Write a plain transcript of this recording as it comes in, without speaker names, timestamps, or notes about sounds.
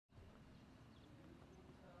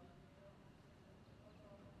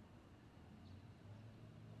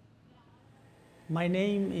My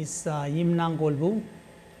name is Yimnang Golbu,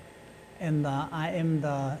 and I am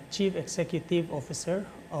the Chief Executive Officer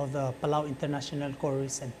of the Palau International Coral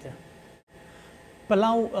Reef Center.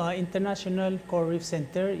 Palau International Coral Reef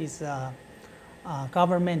Center is a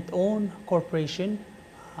government-owned corporation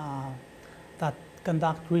that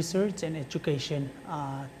conduct research and education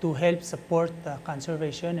to help support the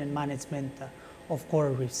conservation and management of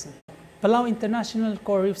coral reefs. Palau International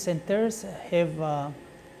Coral Reef Centers have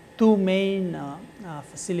two main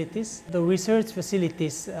facilities. The research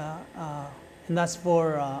facilities, and that's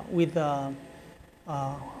for with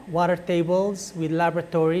water tables, with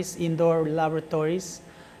laboratories, indoor laboratories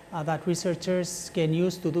that researchers can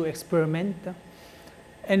use to do experiment.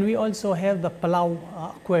 And we also have the Palau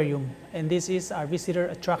Aquarium, and this is our visitor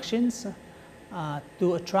attractions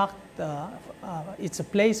to attract. It's a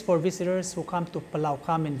place for visitors who come to Palau,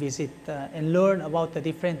 come and visit and learn about the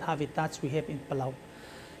different habitats we have in Palau.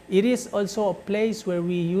 It is also a place where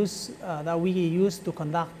we use to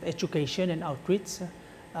conduct education and outreach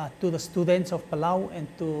to the students of Palau and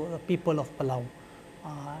to the people of Palau.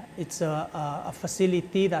 It's a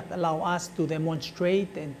facility that allows us to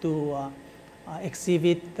demonstrate and to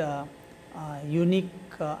exhibit unique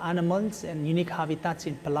animals and unique habitats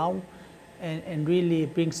in Palau, and really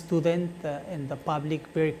bring students and the public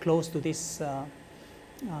very close to these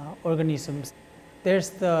organisms. There's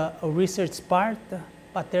the research part,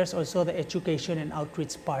 but there's also the education and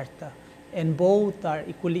outreach part, and both are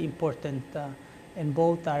equally important, and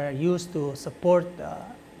both are used to support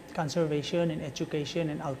conservation and education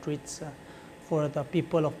and outreach for the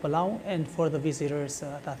people of Palau and for the visitors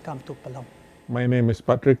that come to Palau. My name is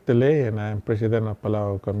Patrick Tele, and I'm president of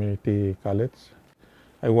Palau Community College.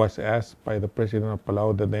 I was asked by the president of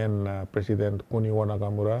Palau, the then President Kuniwo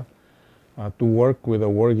Nakamura, to work with a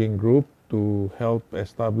working group to help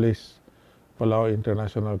establish Palau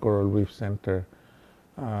International Coral Reef Center.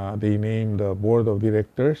 They named the board of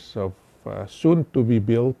directors of soon to be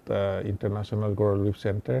built International Coral Reef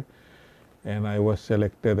Center, and I was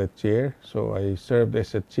selected as chair. So I served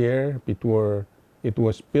as a chair before it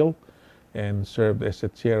was built, and served as a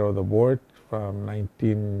chair of the board from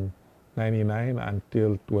 1999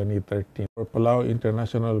 until 2013 for Palau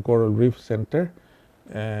International Coral Reef Center.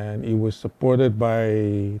 And it was supported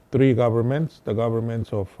by three governments: the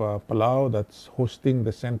governments of Palau, that's hosting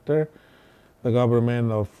the center, the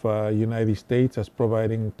government of United States as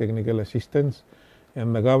providing technical assistance,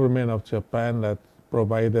 and the government of Japan that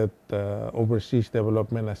provided overseas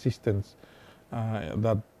development assistance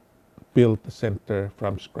that built the center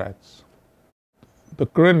from scratch. The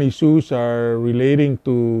current issues are relating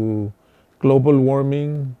to global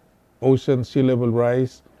warming, ocean sea level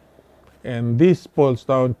rise, and this boils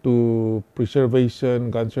down to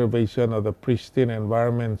preservation, conservation of the pristine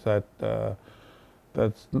environments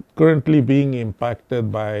that's currently being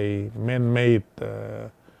impacted by man-made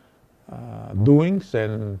doings.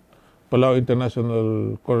 And Palau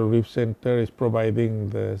International Coral Reef Center is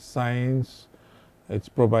providing the science, it's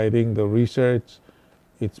providing the research,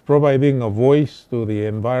 it's providing a voice to the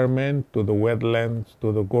environment, to the wetlands,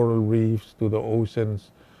 to the coral reefs, to the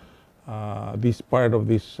oceans. This part of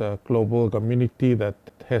this global community that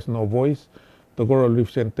has no voice, the Coral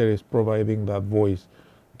Reef Center is providing that voice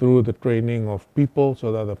through the training of people,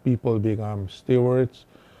 so that the people become stewards,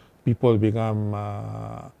 people become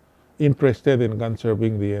interested in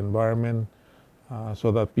conserving the environment,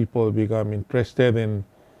 so that people become interested in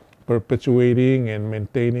perpetuating and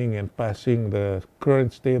maintaining and passing the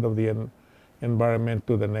current state of the environment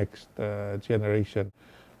to the next generation.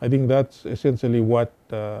 I think that's essentially what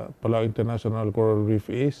Palau International Coral Reef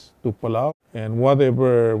is to Palau. And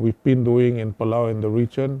whatever we've been doing in Palau and the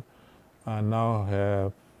region now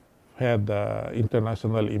have had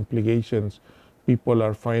international implications. People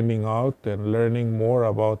are finding out and learning more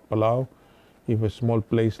about Palau. If a small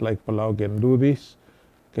place like Palau can do this,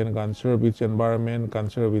 can conserve its environment,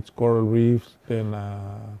 conserve its coral reefs, then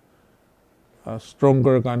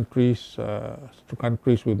stronger countries,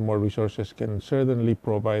 countries with more resources can certainly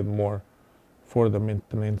provide more for the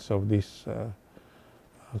maintenance of this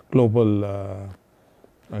global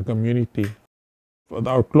community.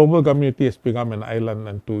 Our global community has become an island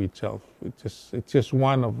unto itself. It's just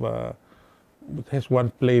one of, it has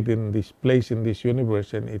one place in this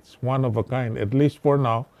universe, and it's one of a kind. At least for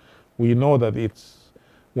now, we know that it's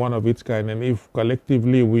one of its kind, and if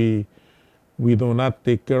collectively we do not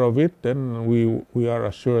take care of it, then we are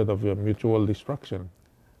assured of a mutual destruction.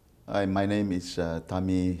 Hi, my name is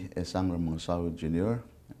Tami Esang Ramonsau Jr.,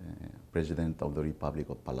 President of the Republic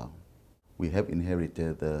of Palau. We have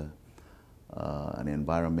inherited an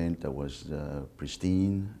environment that was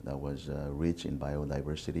pristine, that was rich in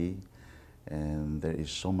biodiversity, and there is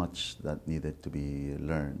so much that needed to be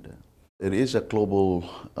learned. It is a global,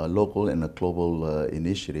 local and a global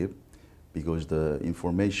initiative, because the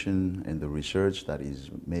information and the research that is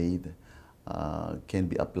made can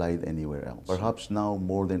be applied anywhere else. Perhaps now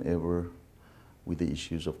more than ever, with the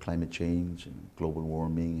issues of climate change, and global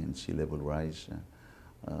warming and sea level rise,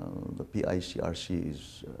 the PICRC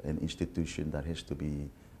is an institution that has to be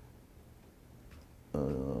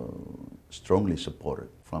strongly supported.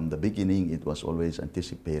 From the beginning, it was always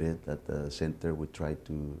anticipated that the center would try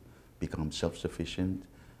to become self-sufficient,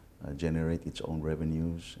 generate its own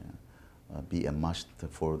revenues, be a must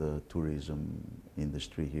for the tourism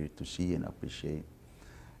industry here to see and appreciate.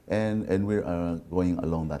 And we're going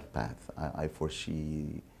along that path. I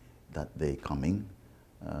foresee that day coming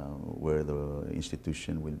where the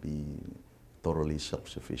institution will be totally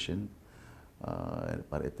self-sufficient,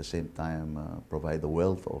 but at the same time provide a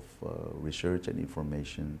wealth of research and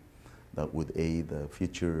information that would aid the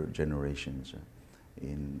future generations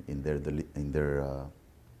in their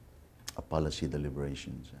policy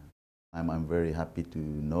deliberations. I'm very happy to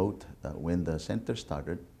note that when the center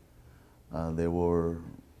started, there were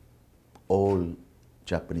all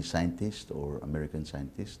Japanese scientists or American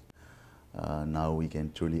scientists. Now we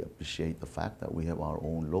can truly appreciate the fact that we have our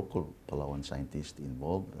own local Palauan scientists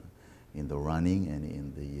involved in the running and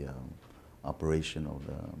in the operation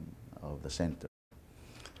of the center.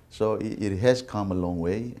 So it has come a long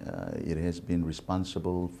way. It has been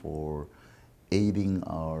responsible for aiding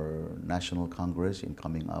our National Congress in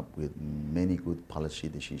coming up with many good policy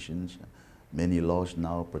decisions, many laws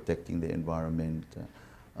now protecting the environment,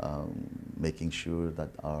 making sure that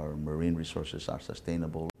our marine resources are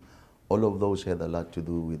sustainable. All of those had a lot to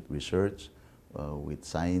do with research, with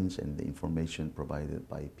science and the information provided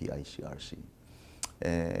by PICRC.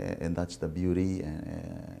 And that's the beauty,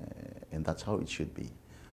 and that's how it should be.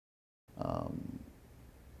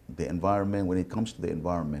 The environment, when it comes to the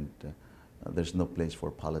environment, there's no place for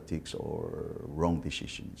politics or wrong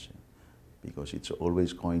decisions, because it's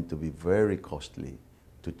always going to be very costly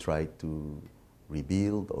to try to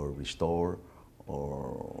rebuild or restore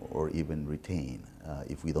or even retain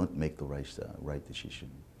if we don't make the right decision.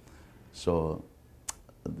 So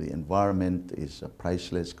the environment is a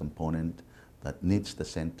priceless component that needs the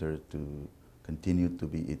center to continue to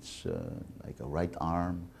be its like a right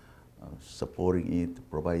arm, supporting it,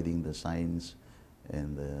 providing the science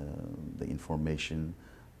and the information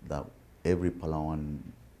that every Palauan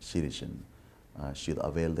citizen should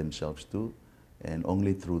avail themselves to. And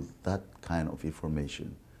only through that kind of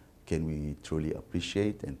information can we truly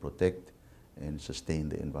appreciate and protect and sustain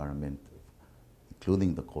the environment,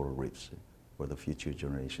 including the coral reefs, for the future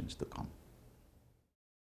generations to come.